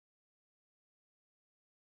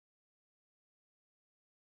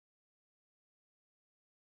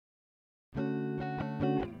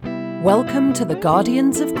Welcome to the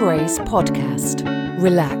Guardians of Grace podcast.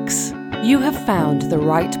 Relax. You have found the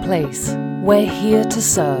right place. We're here to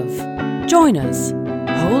serve. Join us,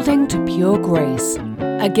 holding to pure grace.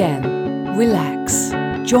 Again, relax.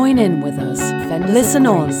 Join in with us. Listen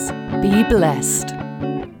on. Be blessed.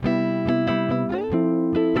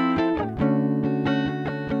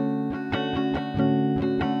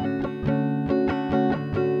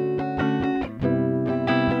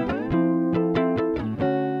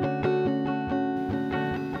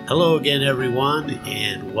 Hello again, everyone,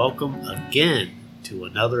 and welcome again to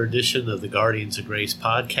another edition of the Guardians of Grace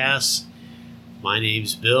podcast. My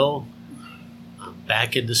name's Bill. I'm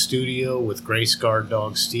back in the studio with Grace Guard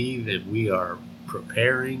Dog Steve, and we are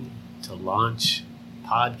preparing to launch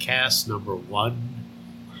podcast number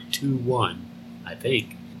 121, I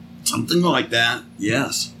think. Something like that,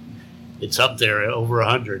 yes. It's up there at over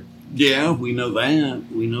 100. Yeah, we know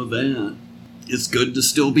that. It's good to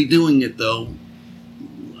still be doing it, though.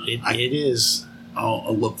 It is.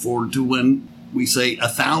 I'll look forward to when we say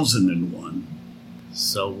 1,001.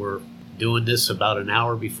 So we're doing this about an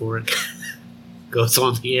hour before it goes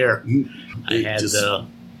on the air. I had just the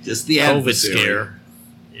COVID scare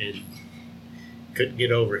and couldn't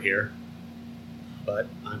get over here. But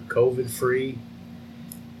I'm COVID free.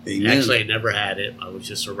 Amen. Actually, I never had it. I was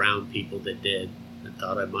just around people that did. I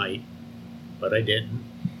thought I might, but I didn't.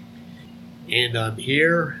 And I'm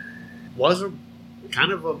here. Was a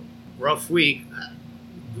kind of a rough week.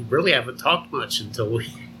 We really haven't talked much until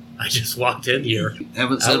I just walked in here.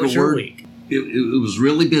 Haven't said a word. Your week? It was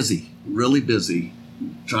really busy,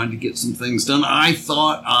 trying to get some things done. I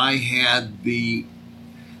thought I had the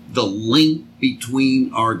link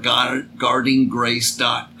between our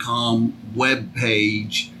guardinggrace.com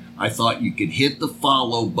webpage. I thought you could hit the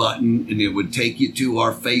follow button and it would take you to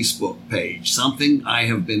our Facebook page, something I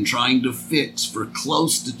have been trying to fix for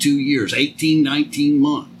close to 2 years, 18, 19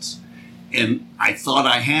 months. And I thought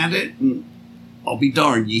I had it, and I'll be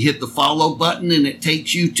darned, you hit the follow button and it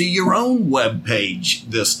takes you to your own web page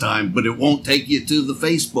this time, but it won't take you to the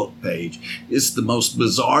Facebook page. It's the most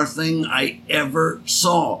bizarre thing I ever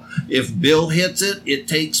saw. If Bill hits it, it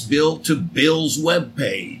takes Bill to Bill's web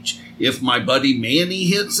page. If my buddy Manny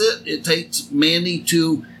hits it, it takes Manny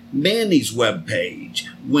to Manny's webpage.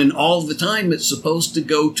 When all the time it's supposed to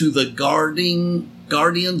go to the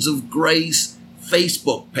Guardians of Grace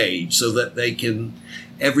Facebook page so that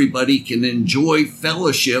everybody can enjoy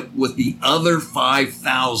fellowship with the other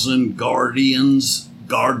 5,000 guardians,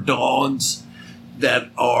 guard dogs that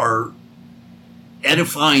are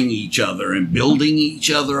edifying each other and building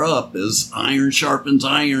each other up as iron sharpens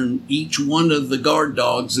iron. Each one of the guard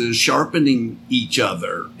dogs is sharpening each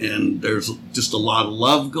other, and there's just a lot of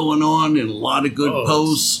love going on and a lot of good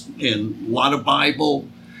posts and a lot of Bible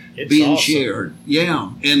being awesome. Shared.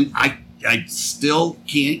 Yeah, and I still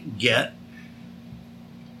can't get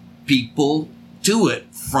people to it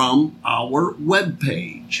from our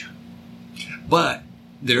webpage, but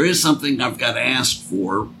there is something I've got to ask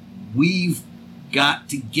for. We've got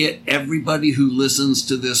to get everybody who listens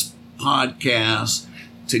to this podcast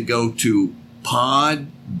to go to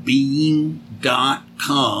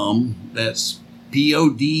podbean.com. That's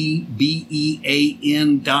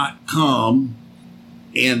podbean.com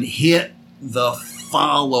and hit the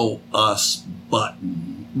follow us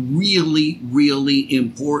button. Really, really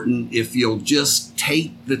important if you'll just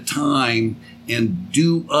take the time and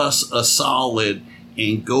do us a solid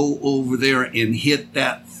and go over there and hit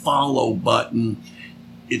that follow button.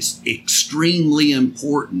 It's extremely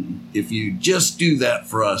important. If you just do that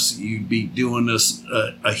for us, you'd be doing us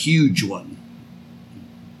a huge one.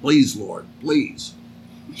 Please, Lord, please.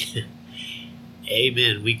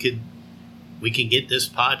 Amen. We can get this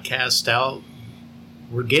podcast out.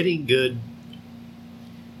 We're getting good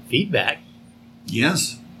feedback.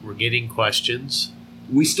 Yes. We're getting questions.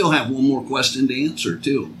 We still have one more question to answer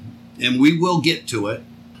too, and we will get to it.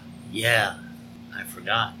 Yeah. I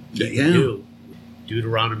forgot. Yeah.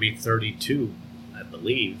 Deuteronomy 32, I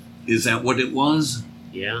believe. Is that what it was?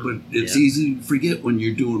 Yeah. But it's easy to forget when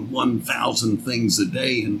you're doing 1,000 things a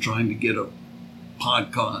day and trying to get a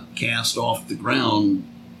podcast off the ground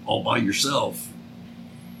all by yourself.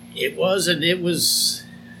 It was,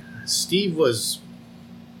 Steve was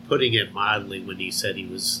putting it mildly when he said he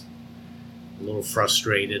was a little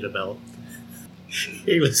frustrated about,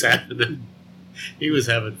 he was having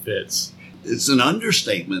fits. It's an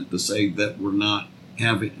understatement to say that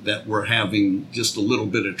we're having just a little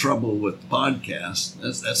bit of trouble with the podcast.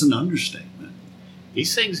 That's an understatement.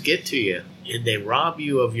 These things get to you, and they rob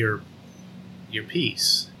you of your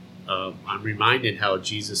peace. I'm reminded how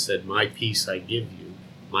Jesus said, "My peace I give you,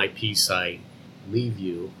 my peace I leave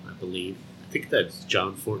you." I believe. I think that's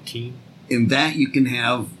John 14. And that you can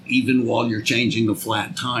have even while you're changing a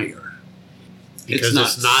flat tire. Because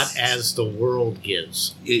it's not as the world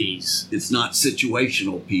gives peace. It's not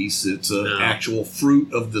situational peace. It's an actual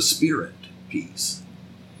fruit of the Spirit peace.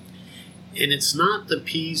 And it's not the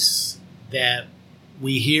peace that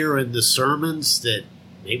we hear in the sermons that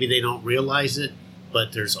maybe they don't realize it,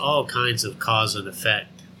 but there's all kinds of cause and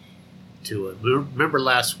effect to it. Remember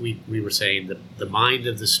last week we were saying the mind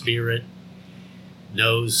of the Spirit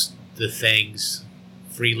knows the things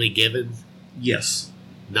freely given. Yes.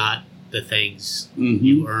 Not the things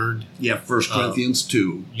you earned. Yeah, 1 Corinthians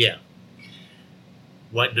 2. Yeah.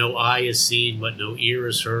 What no eye has seen, what no ear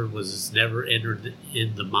has heard, was never entered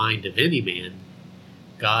in the mind of any man.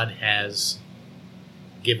 God has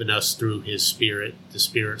given us through his Spirit. The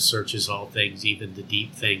Spirit searches all things, even the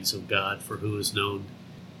deep things of God, for who has known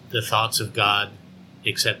the thoughts of God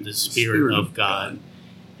except the Spirit of God.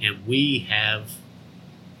 And we have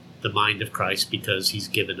the mind of Christ because he's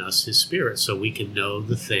given us his Spirit, so we can know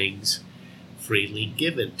the things freely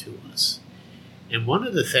given to us. And one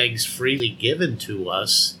of the things freely given to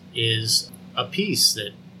us is a peace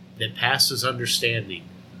that passes understanding,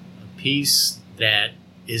 a peace that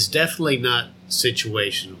is definitely not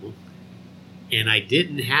situational, and I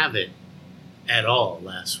didn't have it at all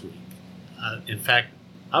last week. In fact,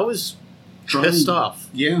 I was pissed off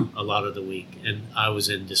a lot of the week, and I was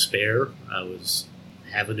in despair. I was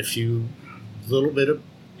having little bit of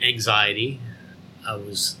anxiety. I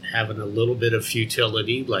was having a little bit of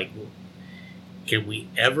futility, like, can we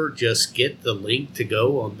ever just get the link to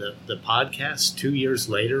go on the podcast 2 years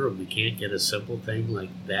later, and we can't get a simple thing like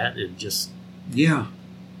that and just... Yeah.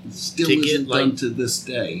 It still isn't done to this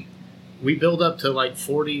day. We build up to like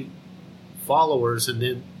 40 followers, and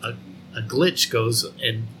then a glitch goes,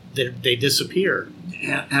 and they disappear.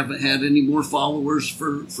 Haven't had any more followers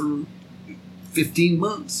for 15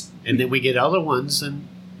 months. And then we get other ones, and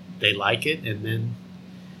they like it, and then...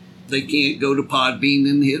 They can't go to Podbean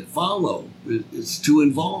and hit follow. It's too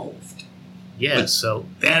involved. Yeah, so...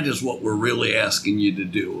 That is what we're really asking you to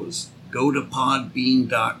do, is go to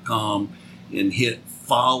podbean.com and hit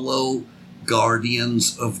follow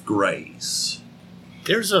Guardians of Grace.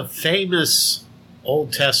 There's a famous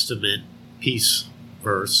Old Testament peace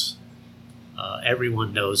verse.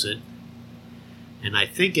 Everyone knows it. And I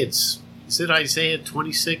think is it Isaiah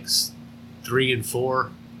 26, 3 and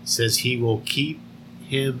 4? It says, he will keep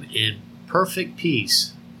him in perfect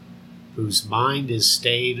peace, whose mind is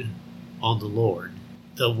stayed on the Lord.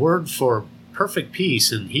 The word for perfect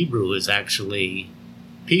peace in Hebrew is actually,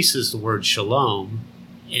 peace is the word shalom,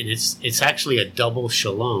 and it's actually a double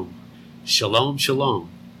shalom. Shalom, shalom.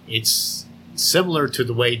 It's similar to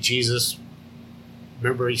the way Jesus,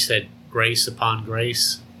 remember he said grace upon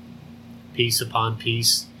grace, peace upon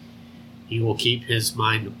peace. He will keep his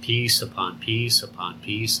mind of peace upon peace upon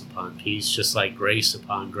peace upon peace, just like grace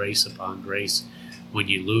upon grace upon grace. When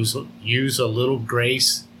you use a little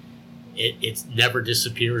grace, it never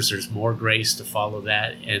disappears. There's more grace to follow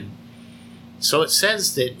that. And so it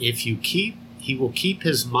says that he will keep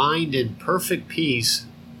his mind in perfect peace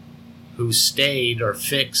who stayed or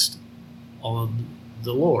fixed on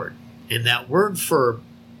the Lord. And that word for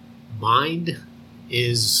mind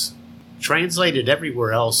is translated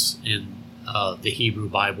everywhere else in the Hebrew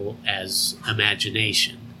Bible as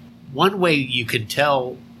imagination. One way you can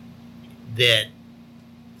tell that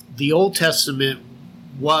the Old Testament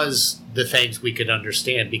was the things we could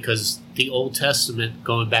understand, because the Old Testament,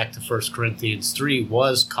 going back to 1 Corinthians 3,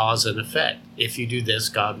 was cause and effect. If you do this,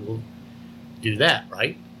 God will do that,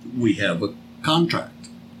 right? We have a contract.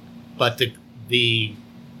 But the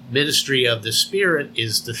ministry of the Spirit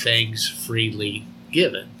is the things freely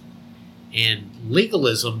given. And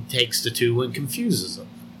legalism takes the two and confuses them.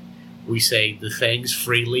 We say the things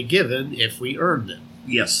freely given if we earn them.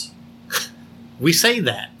 Yes. We say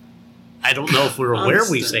that. I don't know if we're aware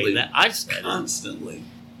we say that. I said constantly. It.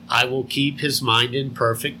 I will keep his mind in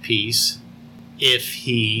perfect peace if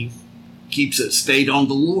he keeps it stayed on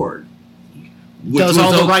the Lord. Does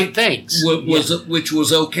all the right things. Which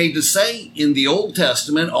was okay to say in the Old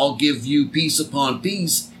Testament, I'll give you peace upon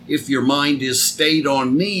peace if your mind is stayed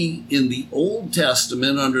on me. In the Old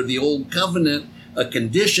Testament, under the Old Covenant, a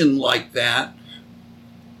condition like that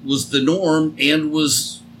was the norm and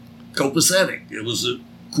was copacetic. It was a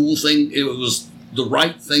cool thing. It was the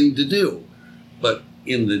right thing to do. But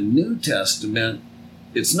in the New Testament,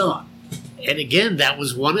 it's not. And again, that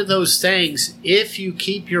was one of those things. If you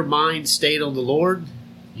keep your mind stayed on the Lord,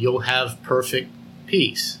 you'll have perfect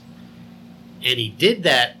peace. And he did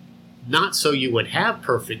that not so you would have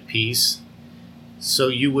perfect peace, So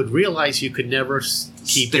you would realize you could never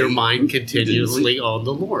keep your mind continuously on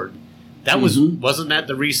the Lord. That wasn't that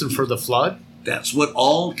the reason for the flood? That's what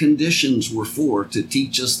all conditions were for, to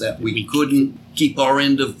teach us that we couldn't keep our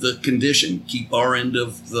end of the condition, keep our end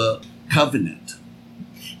of the covenant.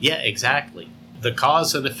 Yeah, exactly. The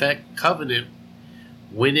cause and effect covenant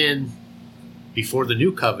went in before the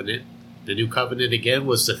new covenant. The new covenant, again,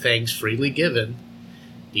 was the things freely given.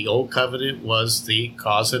 The old covenant was the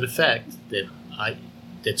cause and effect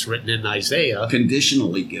that's written in Isaiah.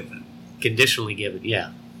 Conditionally given. Conditionally given,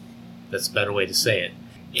 yeah. That's a better way to say it.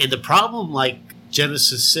 And the problem, like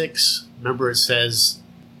Genesis 6, remember it says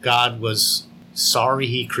God was sorry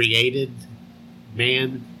he created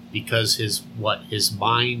man because his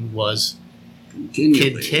mind was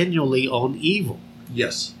continually on evil.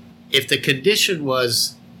 Yes. If the condition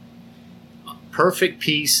was perfect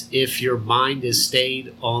peace if your mind is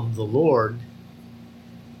stayed on the Lord,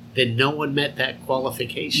 then no one met that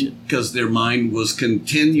qualification. Because their mind was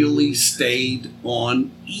continually stayed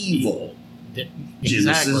on evil. Exactly.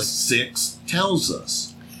 Genesis 6 tells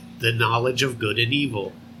us. The knowledge of good and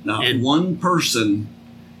evil. Not one person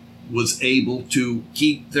was able to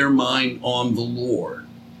keep their mind on the Lord.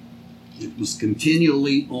 It was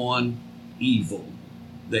continually on evil.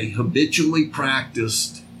 They habitually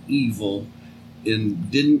practiced evil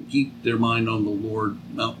and didn't keep their mind on the Lord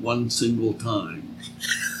not one single time.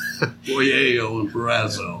 Boyeo and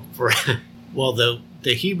Parazo. Well,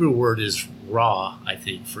 the Hebrew word is ra, I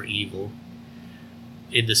think, for evil.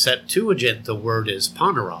 In the Septuagint, the word is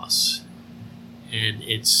poneros, and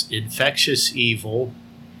it's infectious evil,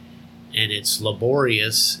 and it's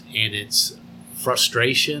laborious, and it's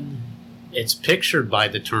frustration. It's pictured by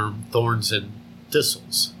the term thorns and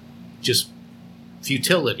thistles, just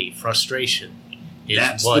futility, frustration.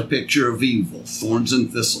 That's the picture of evil, thorns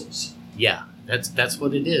and thistles. Yeah, that's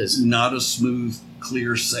what it is. Not a smooth,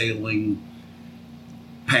 clear sailing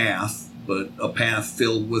path, but a path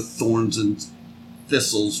filled with thorns and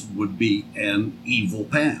thistles would be an evil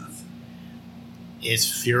path.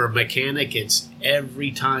 If you're a mechanic, it's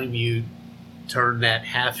every time you turn that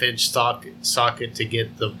half-inch socket to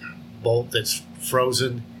get the bolt that's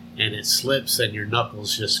frozen, and it slips, and your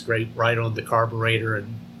knuckles just scrape right on the carburetor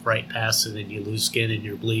and right past it, and you lose skin and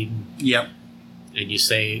you're bleeding. Yep. And you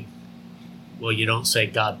say, well, you don't say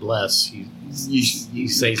God bless. You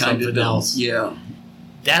say something else. Yeah.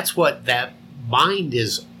 That's what that mind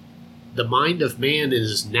is. The mind of man in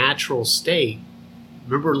his natural state.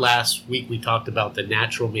 Remember last week we talked about the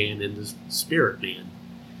natural man and the spirit man.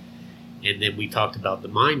 And then we talked about the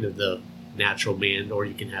mind of the natural man, or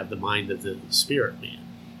you can have the mind of the spirit man.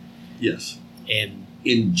 Yes. And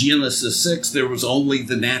in Genesis 6, there was only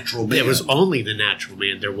the natural man. There was only the natural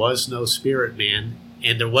man. There was no spirit man.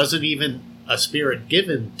 And there wasn't even a spirit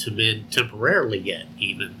given to men temporarily yet,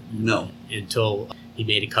 even. No. Until he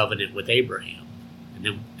made a covenant with Abraham.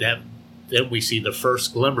 And then we see the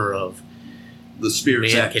first glimmer of the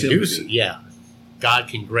spirit's activity. Yeah. God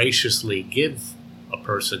can graciously give a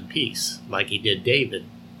person peace, like he did David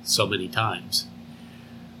so many times.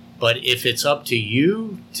 But if it's up to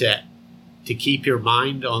you to keep your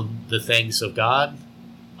mind on the things of God,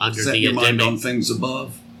 under set the your mind on things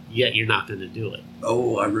above, yet you're not going to do it.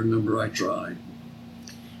 Oh, I remember I tried.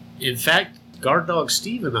 In fact, Guard Dog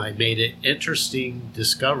Steve and I made an interesting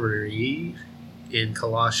discovery in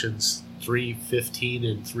Colossians 3:15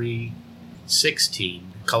 and 3:16.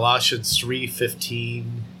 Colossians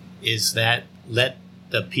 3:15 is that let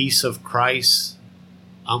the peace of Christ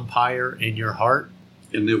umpire in your heart.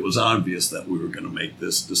 And it was obvious that we were going to make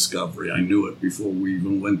this discovery. I knew it before we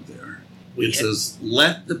even went there. It says,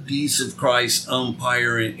 let the peace of Christ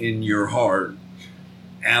umpire in your heart.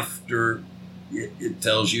 After it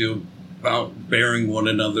tells you about bearing one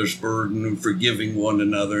another's burden and forgiving one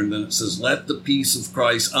another. And then it says, let the peace of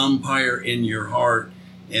Christ umpire in your heart.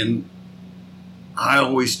 And I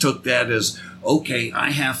always took that as, okay,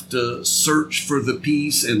 I have to search for the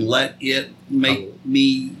peace and let it make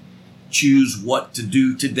me choose what to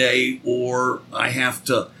do today, or I have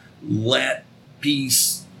to let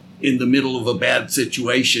peace in the middle of a bad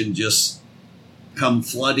situation just come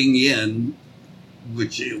flooding in,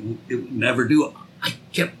 which it would never do. I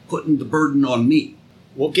kept putting the burden on me.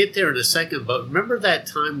 We'll get there in a second, but remember that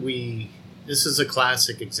time this is a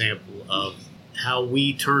classic example of how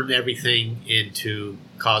we turn everything into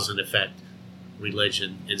cause and effect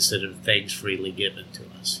religion instead of things freely given to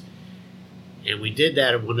us. And we did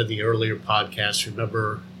that in one of the earlier podcasts.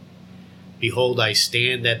 Remember, behold, I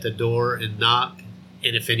stand at the door and knock,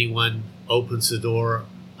 and if anyone opens the door,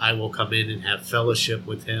 I will come in and have fellowship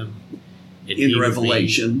with him. And in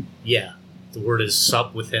Revelation. Yeah. The word is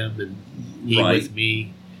sup with him. And He with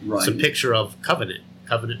me. Right. It's a picture of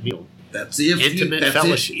covenant meal. That's if Intimate you,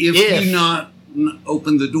 fellowship. If you not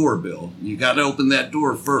open the door, Bill, you got to open that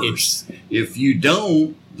door first. If you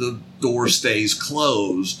don't, the door stays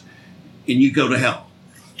closed, and you go to hell.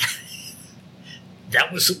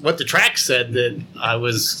 That was what the track said. That I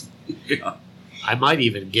was. Yeah. I might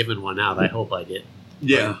even given one out. I hope I did.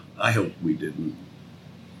 Yeah, I hope we didn't.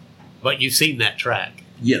 But you've seen that track.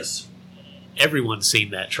 Yes. Everyone's seen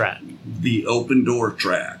that track. The open door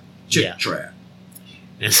track. Chick Yeah. track.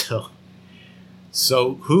 And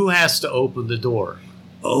so who has to open the door?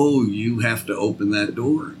 Oh, you have to open that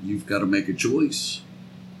door. You've got to make a choice.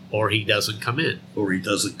 Or he doesn't come in. Or he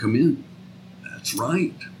doesn't come in. That's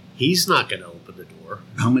right. He's not going to open the door.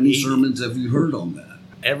 How many sermons have you heard on that?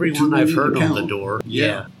 Everyone I've heard on the door,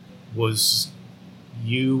 Yeah. was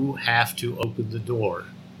you have to open the door.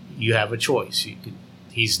 You have a choice.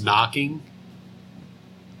 He's knocking.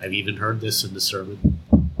 I've even heard this in the sermon.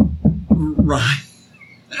 Right.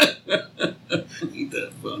 Ain't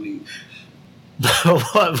that funny? But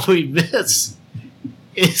what we miss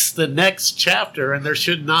is the next chapter, and there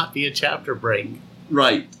should not be a chapter break.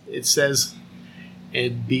 Right. It says,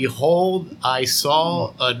 "And behold, I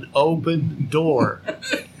saw an open door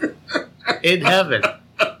in heaven."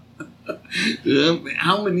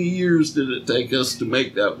 How many years did it take us to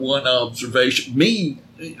make that one observation? Me,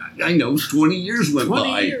 I know 20 years went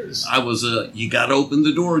 20 by. years. I was a you got to open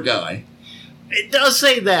the door guy. It does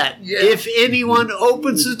say that. Yeah. If anyone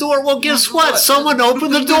opens the door, well, guess Guess what? what? Someone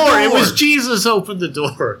opened the Opened the door. It door. was Jesus opened the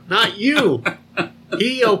door, not you.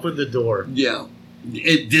 He opened the door. Yeah.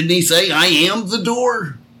 Didn't he say, I am the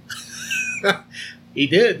door? He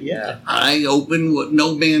did, yeah. I open what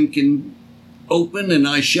no man can open, and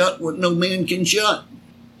I shut what no man can shut.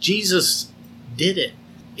 Jesus did it.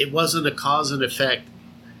 It wasn't a cause and effect.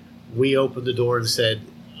 We opened the door and said,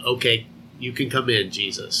 okay, you can come in,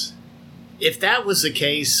 Jesus. If that was the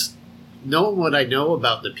case, knowing what I know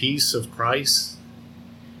about the peace of Christ,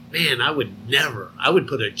 man, I would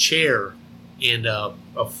put a chair and a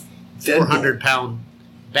 400-pound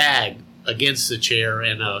bag against the chair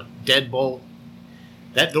and a deadbolt.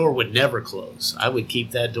 That door would never close. I would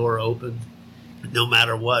keep that door open no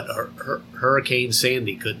matter what. Hurricane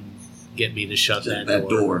Sandy couldn't get me to shut that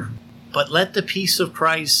door. But let the peace of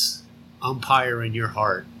Christ umpire in your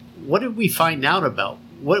heart. What did we find out about?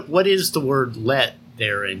 What is the word let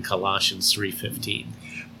there in Colossians 3:15?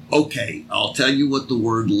 Okay, I'll tell you what the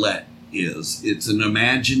word let is. It's an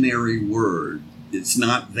imaginary word. It's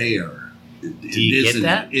not there. Do you get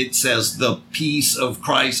that? It says the peace of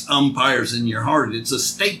Christ umpires in your heart. It's a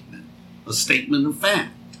statement of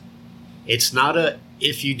fact. It's not a,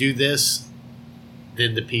 if you do this,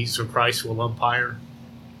 then the peace of Christ will umpire.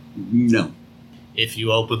 No. If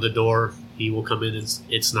you open the door, he will come in.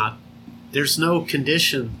 It's not, there's no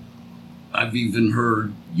condition. I've even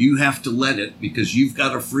heard you have to let it because you've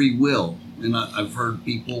got a free will. And I've heard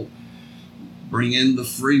people bring in the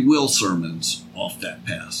free will sermons off that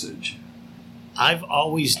passage. I've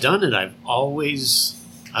always done it. I've always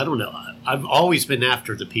been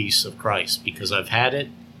after the peace of Christ because I've had it.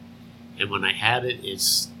 And when I had it,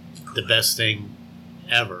 it's the best thing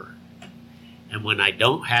ever. And when I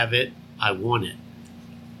don't have it, I want it.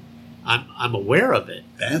 I'm aware of it.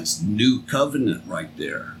 That's new covenant right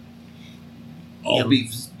there.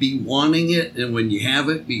 Be wanting it, and when you have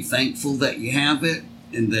it, be thankful that you have it,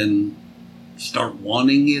 and then start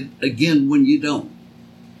wanting it again when you don't.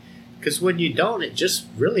 Because when you don't, it just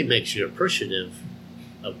really makes you appreciative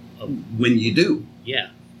of when you do. Yeah.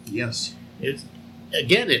 Yes.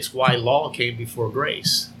 It's why law came before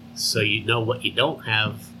grace. So you know what you don't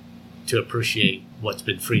have to appreciate what's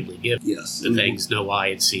been freely given. Yes. The things no eye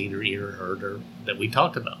had seen or ear heard or that we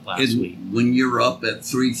talked about last week. When you're up at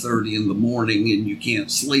 3:30 in the morning and you can't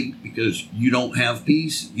sleep because you don't have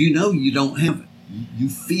peace, you know you don't have it. You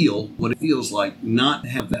feel what it feels like not to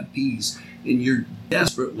have that peace, and you're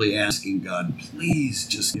desperately asking God, please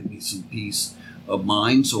just give me some peace of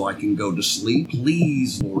mind so I can go to sleep.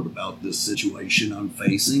 Please, Lord, about this situation I'm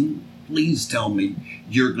facing. Please tell me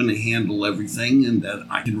you're going to handle everything and that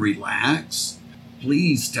I can relax.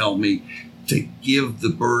 Please tell me to give the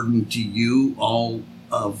burden to you, all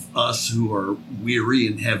of us who are weary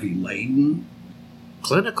and heavy laden.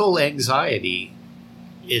 Clinical anxiety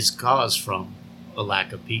is caused from a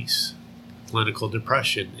lack of peace. Clinical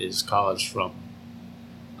depression is caused from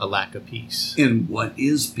a lack of peace. And what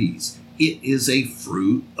is peace? It is a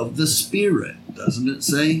fruit of the Spirit, doesn't it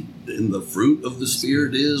say? And the fruit of the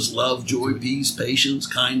Spirit is love, joy, peace, patience,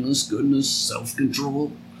 kindness, goodness,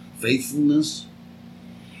 self-control, faithfulness.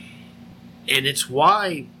 And it's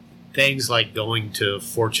why things like going to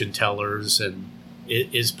fortune tellers and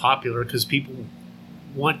it is popular because people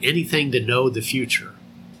want anything to know the future.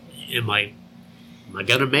 Am I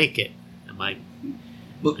going to make it?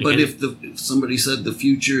 But if somebody said the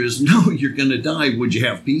future is no, you're going to die, would you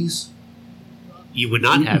have peace? You would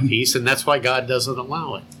not have peace, and that's why God doesn't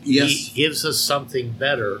allow it. Yes. He gives us something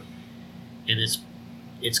better, and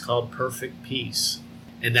it's called perfect peace.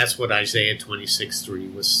 And that's what Isaiah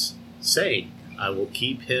 26:3 was saying. I will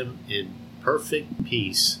keep him in perfect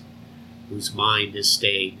peace, whose mind is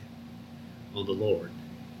stayed on the Lord.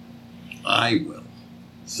 I will,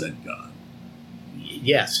 said God.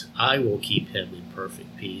 Yes, I will keep him in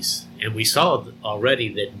perfect peace. And we saw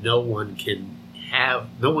already that no one can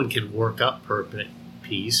work up perfect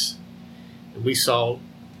peace. And we saw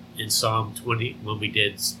in Psalm 20, when we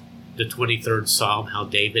did the 23rd Psalm, how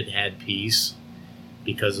David had peace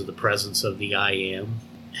because of the presence of the I Am.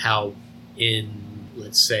 How in,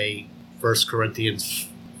 let's say, 1 Corinthians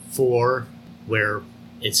 4, where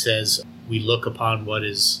it says, we look upon what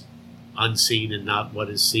is unseen and not what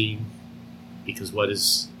is seen, because what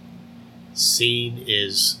is seen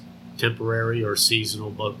is temporary or seasonal,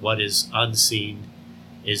 but what is unseen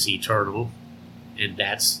is eternal. And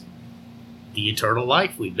that's the eternal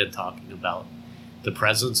life we've been talking about. The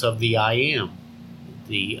presence of the I Am,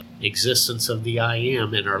 the existence of the I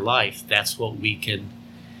Am in our life. That's what we can,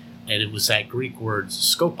 and it was that Greek word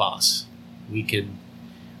skopos.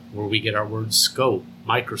 Where we get our word scope,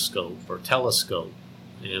 microscope, or telescope.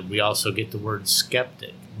 And we also get the word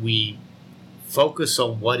skeptic. We focus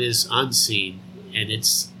on what is unseen, and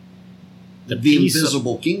it's the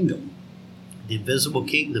invisible kingdom. The invisible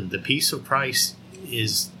kingdom. The peace of Christ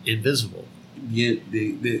is invisible. Yeah,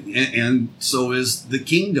 and so is the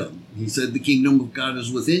kingdom. He said the kingdom of God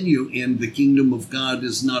is within you, and the kingdom of God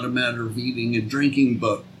is not a matter of eating and drinking,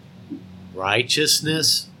 but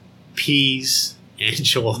righteousness, peace, and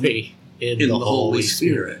joy in the Holy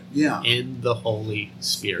Spirit. Yeah. In the Holy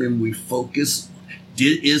Spirit. And we focus.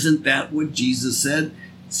 Isn't that what Jesus said?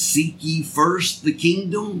 Seek ye first the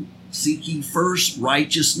kingdom. Seek ye first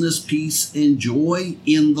righteousness, peace, and joy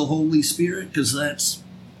in the Holy Spirit, because that's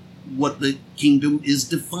what the kingdom is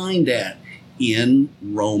defined at in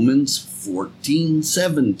Romans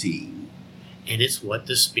 14:17. And it's what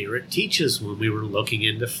the Spirit teaches when we were looking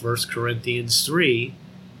into 1 Corinthians 3,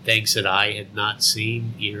 things that eye had not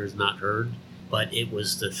seen, ear has not heard, but it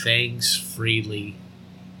was the things freely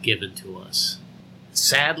given to us.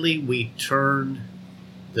 Sadly, we turn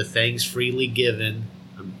the things freely given,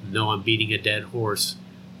 I know I'm beating a dead horse,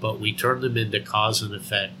 but we turn them into cause and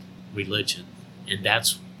effect religion. And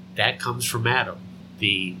that comes from Adam.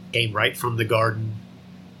 Came right from the Garden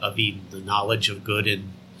of Eden, the knowledge of good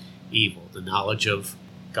and evil, the knowledge of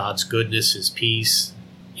God's goodness is peace,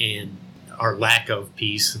 and our lack of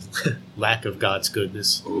peace, lack of God's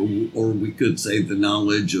goodness. Or we could say the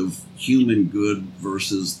knowledge of human good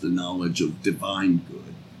versus the knowledge of divine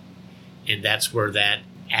good. And that's where that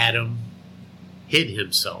Adam hid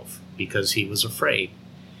himself because he was afraid.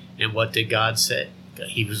 And what did God say?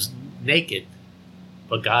 He was naked.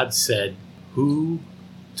 But God said, who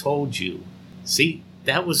told you? See,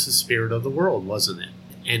 that was the spirit of the world, wasn't it?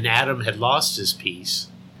 And Adam had lost his peace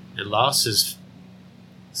and lost his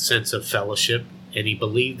sense of fellowship, and he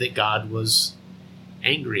believed that God was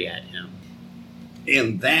angry at him.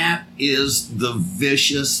 And that is the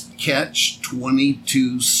vicious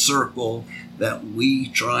catch-22 circle that we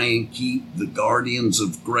try and keep the guardians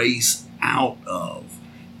of grace out of.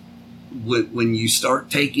 When you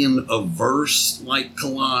start taking a verse like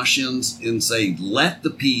Colossians and say, let the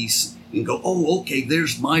peace, and go, oh, okay,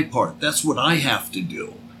 there's my part. That's what I have to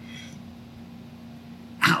do.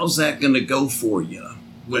 How's that going to go for you?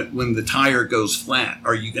 When the tire goes flat,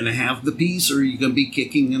 are you going to have the peace, or are you going to be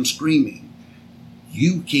kicking and screaming?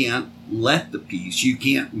 You can't let the peace. You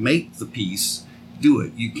can't make the peace do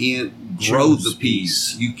it. You can't grow the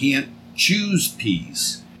peace. You can't choose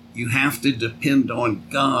peace. You have to depend on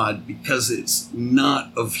God because it's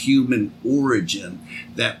not of human origin.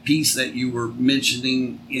 That peace that you were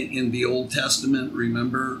mentioning in the Old Testament,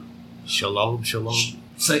 remember? Shalom, shalom.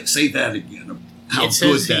 Say that again. How it good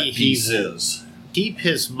says that peace is. Keep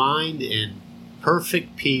his mind in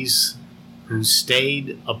perfect peace who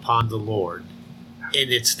stayed upon the Lord.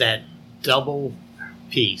 And it's that double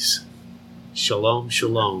peace. Shalom,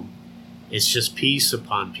 shalom. It's just peace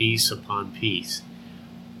upon peace upon peace.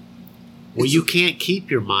 Well, you can't keep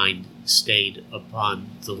your mind stayed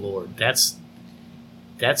upon the Lord. That's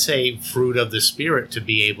a fruit of the Spirit to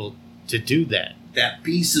be able to do that. That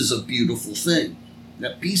peace is a beautiful thing.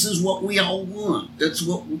 That peace is what we all want. That's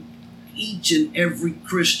what each and every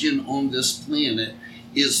Christian on this planet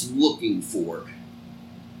is looking for.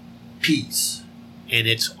 Peace. And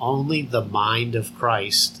it's only the mind of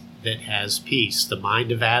Christ that has peace. The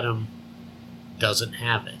mind of Adam doesn't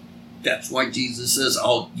have it. That's why Jesus says,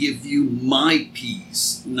 I'll give you my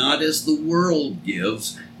peace, not as the world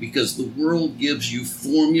gives, because the world gives you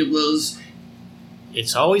formulas.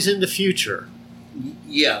 It's always in the future.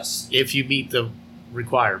 Yes. If you meet the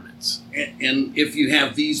requirements. And if you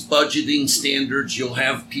have these budgeting standards, you'll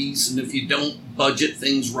have peace. And if you don't budget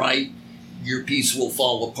things right, your peace will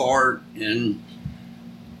fall apart. And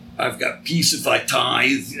I've got peace if I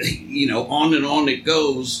tithe, on and on it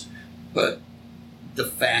goes. But the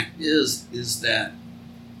fact is that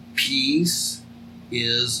peace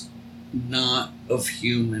is not of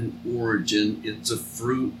human origin. It's a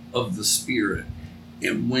fruit of the Spirit.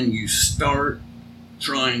 And when you start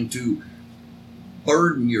trying to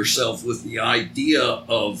burden yourself with the idea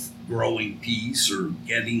of growing peace or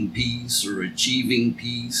getting peace or achieving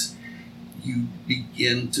peace, you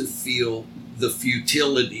begin to feel the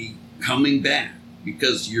futility coming back,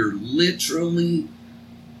 because you're literally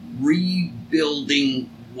rebuilding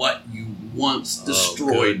what you once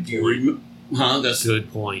destroyed. Do you remember? That's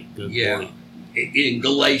good point. Good point. In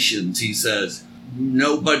Galatians, he says,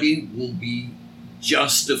 nobody will be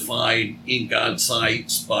justified in God's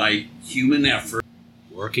sight by human effort.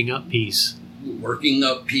 Working up peace.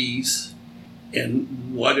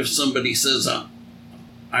 And what if somebody says,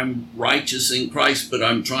 I'm righteous in Christ, but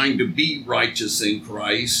I'm trying to be righteous in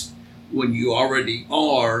Christ, when you already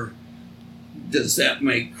are? Does that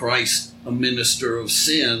make Christ a minister of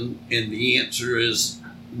sin? And the answer is,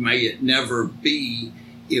 may it never be.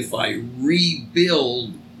 If I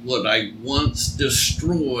rebuild what I once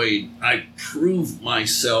destroyed, I prove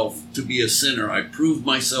myself to be a sinner. I prove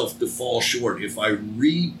myself to fall short. If I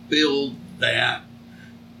rebuild that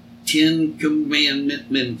 10 commandment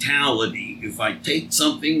mentality, if I take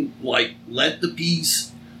something like let the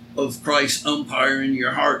peace of Christ umpire in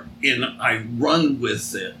your heart, and I run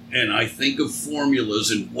with it, and I think of formulas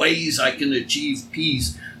and ways I can achieve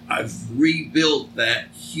peace, I've rebuilt that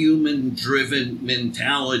human-driven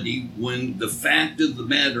mentality, when the fact of the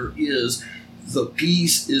matter is the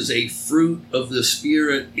peace is a fruit of the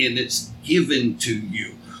Spirit, and it's given to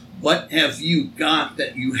you. What have you got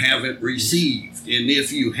that you haven't received? And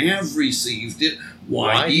if you have received it,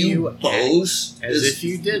 why do you boast as if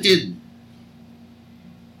you didn't?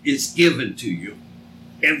 It's given to you.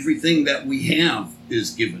 Everything that we have is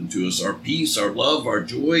given to us. Our peace, our love, our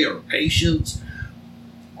joy, our patience.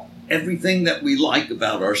 Everything that we like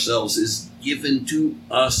about ourselves is given to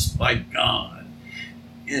us by God.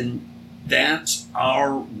 And that's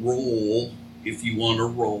our role, if you want a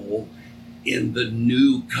role, in the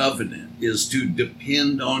new covenant, is to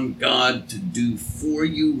depend on God to do for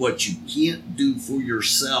you what you can't do for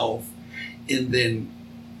yourself, and then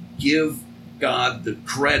give God the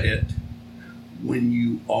credit when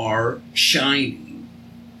you are shining,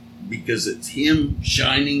 because it's Him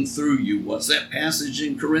shining through you. What's that passage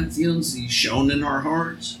in Corinthians? He's shone in our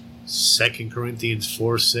hearts. 2 Corinthians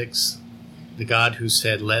 4:6. The God who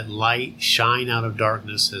said, "Let light shine out of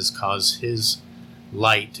darkness," has caused His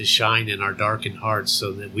light to shine in our darkened hearts,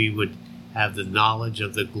 so that we would have the knowledge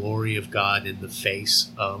of the glory of God in the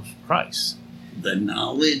face of Christ. The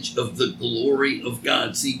knowledge of the glory of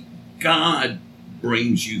God. See, God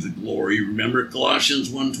brings you the glory. Remember Colossians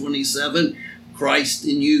 1:27? Christ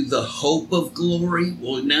in you, the hope of glory.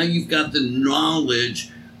 Well, now you've got the knowledge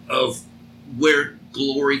of where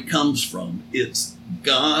glory comes from. It's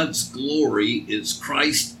God's glory. It's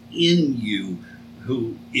Christ in you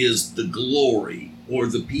who is the glory, or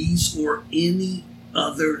the peace, or any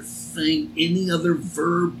other thing, any other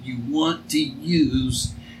verb you want to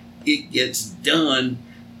use. It gets done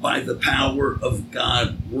by the power of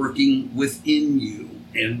God working within you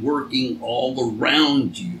and working all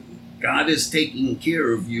around you. God is taking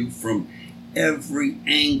care of you from every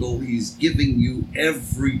angle. He's giving you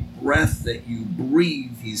every breath that you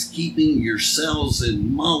breathe. He's keeping your cells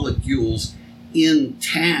and molecules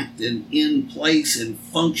intact and in place and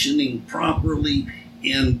functioning properly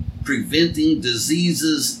and preventing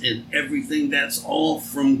diseases and everything. That's all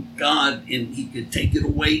from God, and He could take it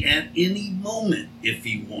away at any moment if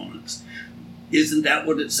He wants. Isn't that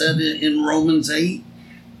what it said in Romans 8?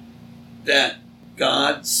 That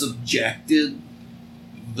God subjected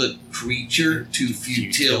the creature to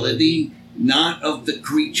futility, not of the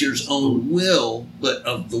creature's own will, but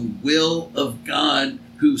of the will of God,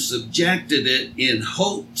 who subjected it in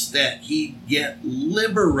hopes that He'd get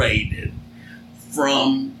liberated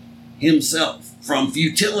from himself, from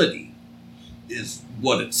futility. Is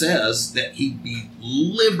what it says, that he'd be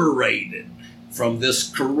liberated from this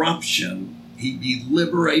corruption. He'd be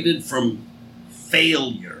liberated from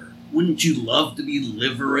failure. Wouldn't you love to be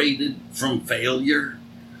liberated from failure?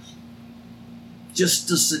 Just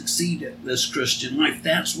to succeed at this Christian life.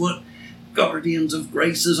 That's what Guardians of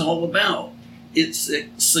Grace is all about. It's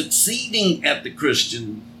succeeding at the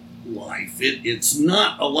Christian life. It's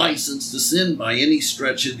not a license to sin by any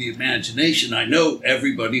stretch of the imagination. I know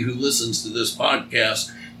everybody who listens to this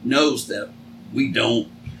podcast knows that we don't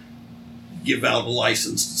give out a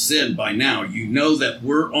license to sin by now. You know that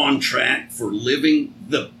we're on track for living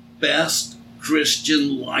the best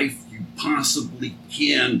Christian life you possibly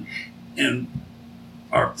can. And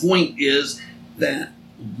our point is that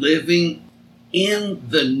living in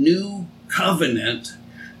the new covenant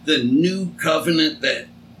that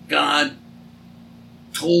God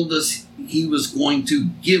told us he was going to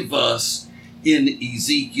give us in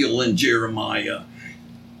Ezekiel and Jeremiah.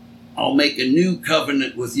 I'll make a new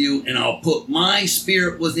covenant with you, and I'll put my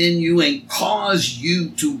spirit within you and cause you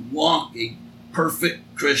to walk a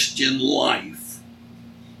perfect Christian life.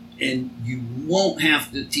 And you won't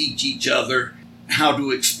have to teach each other how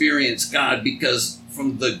to experience God, because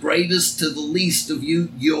from the greatest to the least of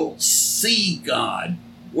you, you'll see God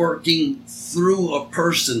working through a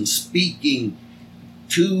person, speaking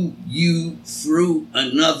to you through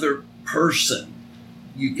another person.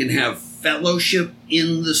 You can have fellowship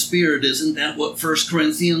in the Spirit. Isn't that what 1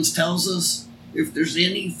 Corinthians tells us? If there's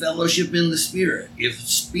any fellowship in the Spirit, if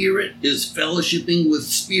Spirit is fellowshipping with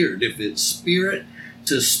Spirit, if it's Spirit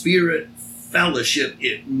to Spirit fellowship,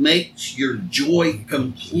 it makes your joy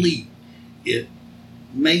complete. It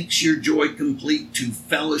makes your joy complete to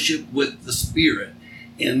fellowship with the Spirit.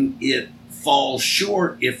 And it falls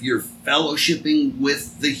short if you're fellowshipping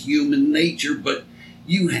with the human nature, but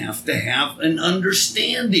you have to have an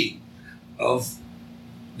understanding of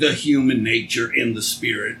the human nature and the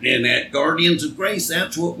Spirit. And at Guardians of Grace,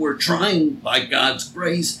 that's what we're trying by God's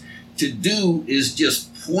grace to do, is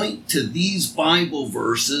just point to these Bible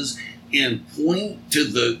verses and point to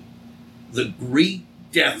the Greek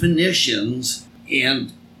definitions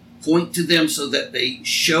and point to them so that they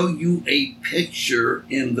show you a picture,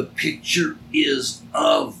 and the picture is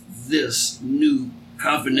of this new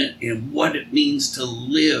covenant and what it means to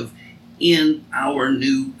live in our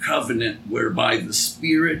new covenant, whereby the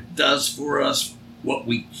Spirit does for us what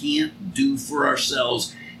we can't do for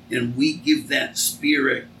ourselves, and we give that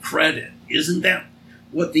Spirit credit. Isn't that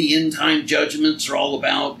what the end time judgments are all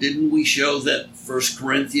about? Didn't we show that 1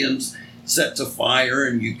 Corinthians sets a fire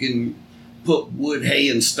and you can put wood, hay,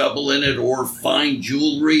 and stubble in it, or fine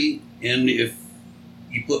jewelry, and if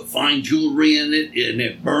you put fine jewelry in it and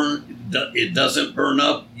it doesn't burn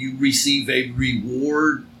up, you receive a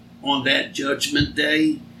reward on that judgment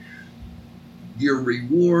day? Your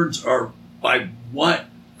rewards are by what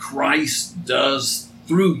Christ does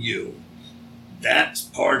through you. That's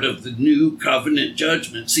part of the new covenant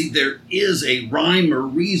judgment. See, there is a rhyme or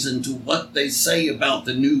reason to what they say about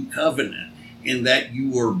the new covenant, in that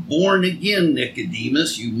you were born again,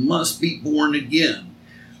 Nicodemus. You must be born again.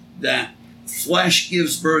 That flesh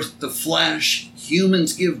gives birth to flesh,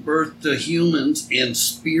 humans give birth to humans, and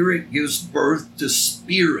spirit gives birth to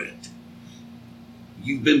spirit.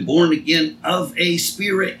 You've been born again of a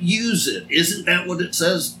spirit. Use it. Isn't that what it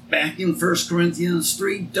says back in 1 Corinthians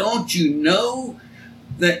 3? Don't you know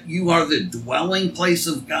that you are the dwelling place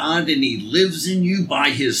of God and he lives in you by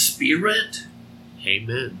his Spirit?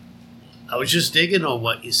 Amen. I was just digging on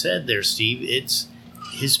what you said there, Steve. It's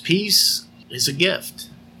his peace is a gift.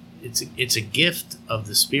 It's a gift of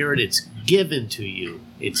the Spirit. It's given to you.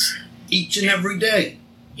 It's each and every day.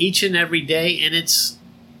 Each and every day, and it's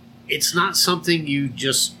not something you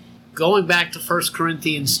just, going back to 1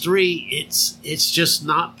 Corinthians 3, it's just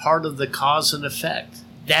not part of the cause and effect.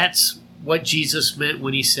 That's what Jesus meant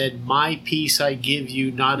when he said, "My peace I give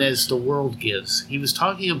you, not as the world gives." He was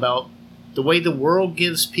talking about the way the world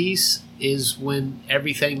gives peace is when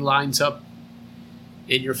everything lines up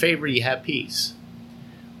in your favor, you have peace.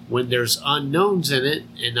 When there's unknowns in it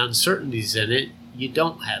and uncertainties in it, you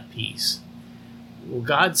don't have peace. Well,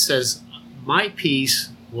 God says, my peace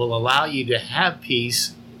will allow you to have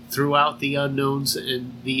peace throughout the unknowns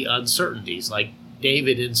and the uncertainties. Like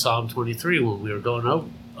David in Psalm 23, when we were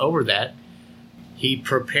going over that, he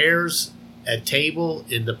prepares a table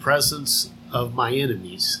in the presence of my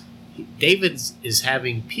enemies. David is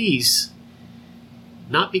having peace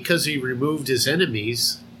not because he removed his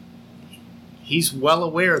enemies. He's well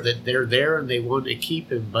aware that they're there and they want to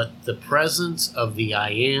keep him, but the presence of the I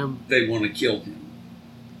Am. They want to kill him.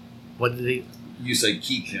 What did he? You say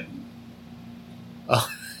keep him. Oh.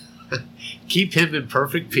 keep him in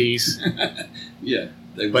perfect peace. Yeah.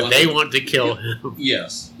 They want to kill him.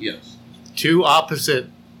 Yes. Two opposite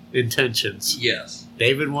intentions. Yes.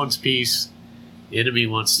 David wants peace. The enemy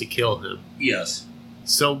wants to kill him. Yes.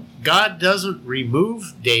 So God doesn't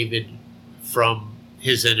remove David from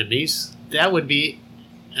his enemies. That would be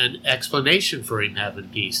an explanation for him having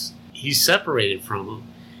peace. He's separated from them.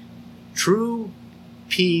 True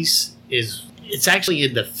peace it's actually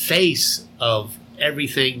in the face of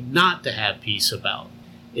everything not to have peace about.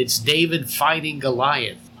 It's David fighting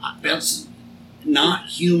Goliath. That's not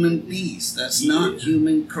human peace. That's not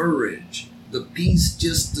human courage. The peace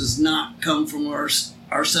just does not come from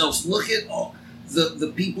ourselves. Look at all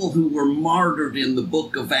the people who were martyred in the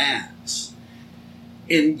book of Acts.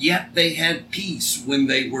 And yet they had peace when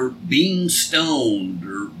they were being stoned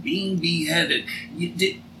or being beheaded.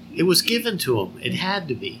 It was given to them. It had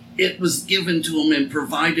to be. It was given to them and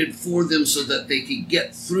provided for them so that they could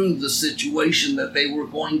get through the situation that they were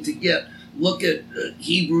going to get. Look at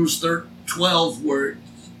Hebrews 12, where it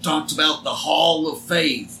talks about the hall of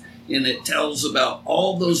faith. And it tells about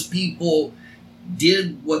all those people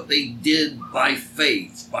did what they did by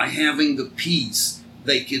faith, by having the peace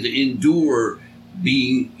they could endure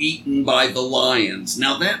being eaten by the lions.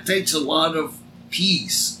 Now that takes a lot of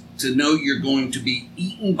peace to know you're going to be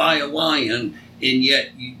eaten by a lion, and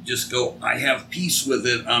yet you just go, I have peace with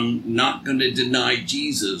it. I'm not going to deny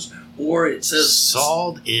Jesus. Or it says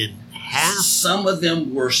sawed in half. Some of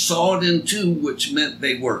them were sawed in two, which meant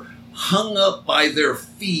they were hung up by their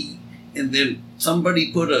feet, and then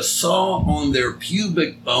somebody put a saw on their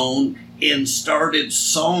pubic bone and started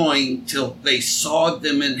sawing till they sawed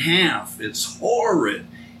them in half. It's horrid.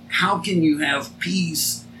 How can you have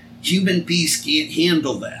peace? Human peace can't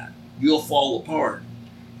handle that. You'll fall apart.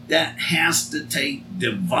 That has to take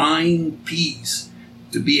divine peace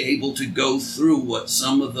to be able to go through what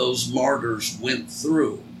some of those martyrs went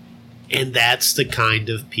through. And that's the kind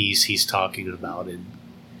of peace he's talking about in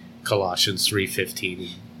Colossians 3:15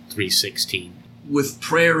 and 3:16. With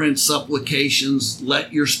prayer and supplications,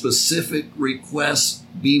 let your specific requests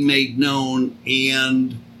be made known,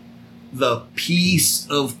 and the peace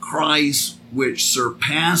of Christ, which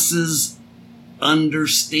surpasses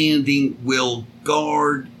understanding, will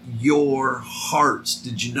guard your hearts.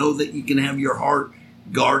 Did you know that you can have your heart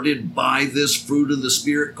guarded by this fruit of the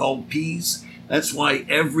Spirit called peace? That's why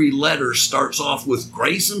every letter starts off with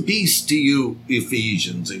grace and peace to you,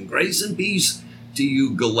 Ephesians, and grace and peace to you,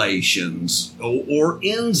 Galatians, or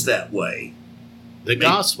ends that way. The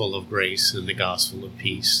gospel of grace and the gospel of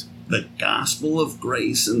peace. The gospel of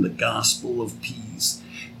grace and the gospel of peace.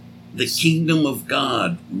 The kingdom of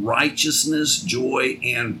God, righteousness, joy,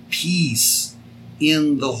 and peace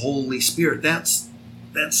in the Holy Spirit. That's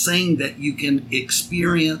saying that you can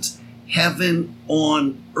experience heaven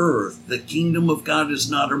on earth. The kingdom of God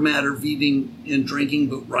is not a matter of eating and drinking,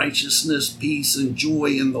 but righteousness, peace, and joy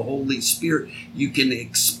in the Holy Spirit. You can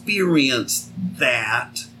experience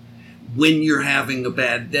that when you're having a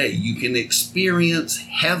bad day. You can experience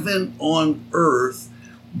heaven on earth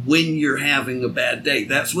when you're having a bad day.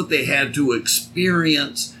 That's what they had to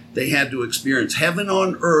experience. They had to experience heaven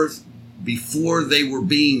on earth before they were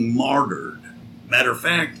being martyred. Matter of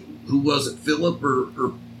fact, who was it, Philip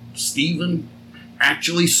or Stephen,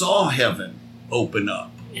 actually saw heaven open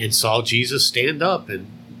up. And saw Jesus stand up. And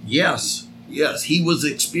Yes, he was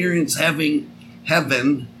experiencing having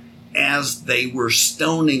heaven as they were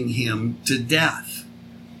stoning him to death.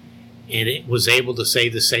 And it was able to say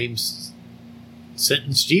the same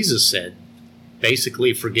sentence Jesus said.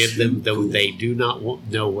 Basically, forgive them, though they do not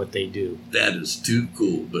know what they do. That is too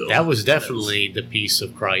cool, Bill. That was definitely the peace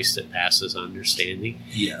of Christ that passes understanding.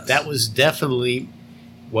 Yes. That was definitely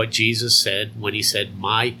what Jesus said when he said,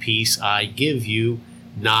 my peace I give you,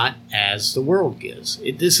 not as the world gives.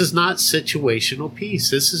 This is not situational peace.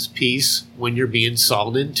 This is peace when you're being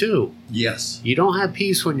sawn in two. Yes. You don't have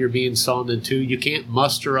peace when you're being sawn in two. You can't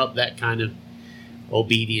muster up that kind of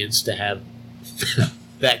obedience to have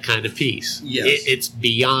that kind of peace. Yes. It's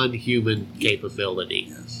beyond human capability.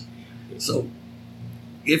 Yes. So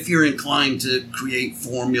if you're inclined to create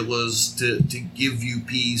formulas to give you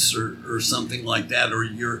peace or something like that, or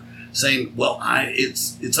you're saying, well,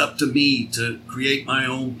 it's up to me to create my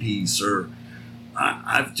own peace, or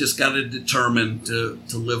I've just got to determine to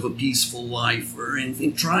live a peaceful life or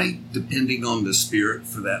anything, try depending on the Spirit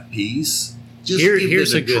for that peace. Just Here's give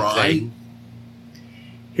it a good try. thing.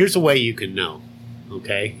 Here's a way you can know,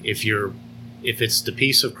 okay? If it's the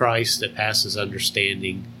peace of Christ that passes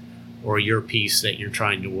understanding, or your peace that you're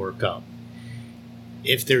trying to work up.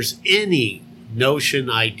 If there's any notion,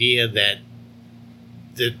 idea that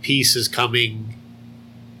the peace is coming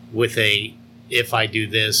with if I do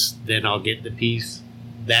this, then I'll get the peace.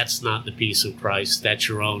 That's not the peace of Christ. That's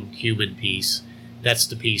your own human peace. That's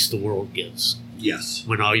the peace the world gives. Yes.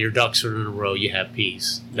 When all your ducks are in a row, you have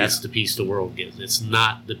peace. That's the peace the world gives. It's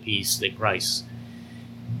not the peace that Christ.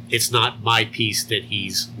 It's not my peace that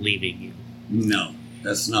he's leaving you. No,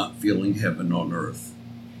 that's not feeling heaven on earth.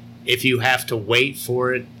 If you have to wait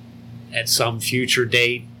for it at some future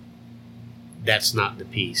date, that's not the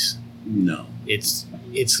peace. No. It's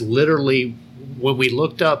literally, when we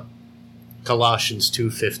looked up Colossians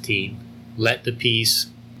 2:15, let the peace,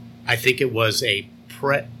 I think it was a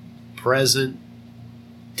present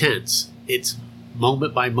tense. It's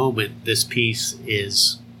moment by moment, this peace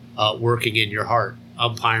is working in your heart,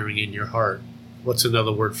 umpiring in your heart. What's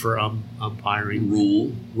another word for umpiring?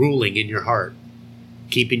 Ruling in your heart,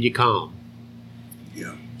 keeping you calm.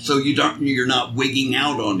 Yeah. So you're not wigging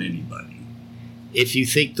out on anybody. If you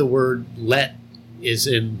think the word let is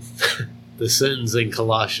in the sentence in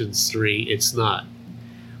Colossians 3, it's not.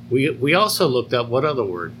 We also looked up what other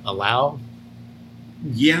word? Allow?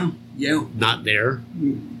 Yeah. Not there.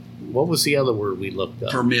 What was the other word we looked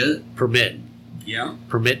up? Permit. Yeah.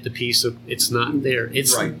 Permit the peace of, it's not there.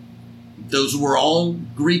 It's right. Those were all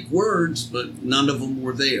Greek words, but none of them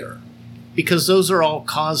were there. Because those are all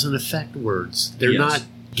cause and effect words. They're not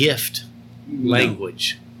gift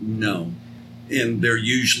language. No. And they're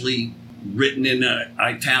usually written in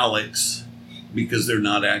italics because they're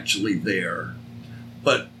not actually there.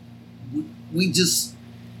 But we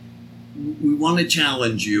want to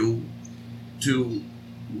challenge you to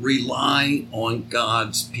rely on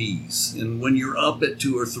God's peace. And when you're up at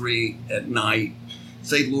 2 or 3 at night,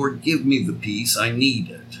 say, Lord, give me the peace. I need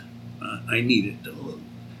it. I need it.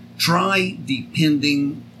 Try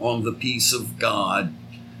depending on the peace of God,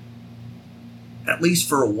 at least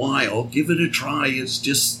for a while. Give it a try. It's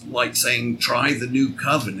just like saying, try the new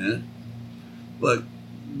covenant. But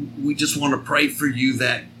we just want to pray for you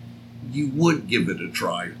that you would give it a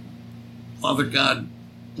try. Father God,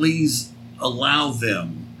 please allow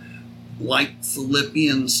them, like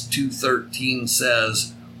Philippians 2:13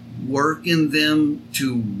 says, work in them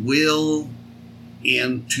to will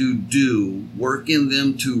and to do. Work in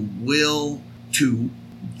them to will, to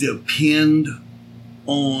depend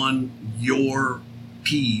on your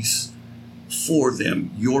peace for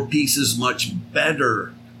them. Your peace is much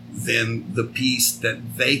better than the peace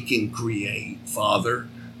that they can create, Father.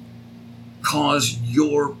 Cause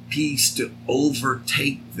your peace to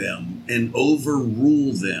overtake them and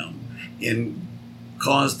overrule them, and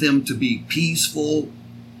cause them to be peaceful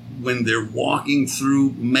when they're walking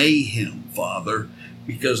through mayhem, Father,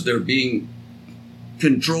 because they're being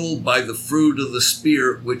controlled by the fruit of the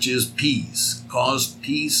Spirit, which is peace. Cause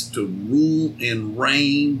peace to rule and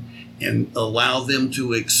reign, and allow them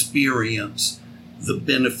to experience the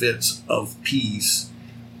benefits of peace.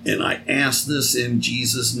 And I ask this in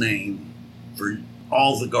Jesus' name for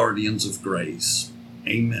all the guardians of grace.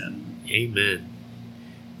 Amen. Amen.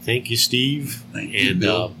 Thank you, Steve. Thank you,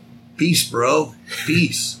 Bill. Peace, bro.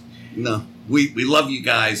 Peace. No, we love you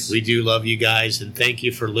guys. We do love you guys, and thank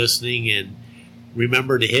you for listening. And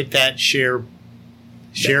remember to hit that share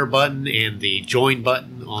button and the join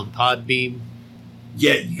button on Podbean.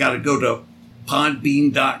 Yeah, you got to go to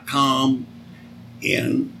podbean.com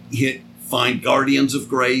and find Guardians of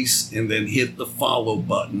Grace, and then hit the follow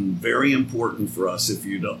button. Very important for us if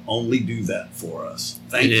you to only do that for us.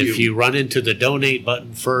 Thank you. And if you run into the donate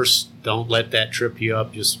button first, don't let that trip you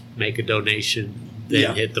up. Just make a donation,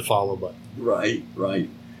 then hit the follow button. Right.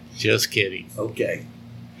 Just kidding. Okay.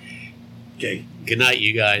 Good night,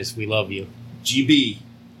 you guys. We love you. GB.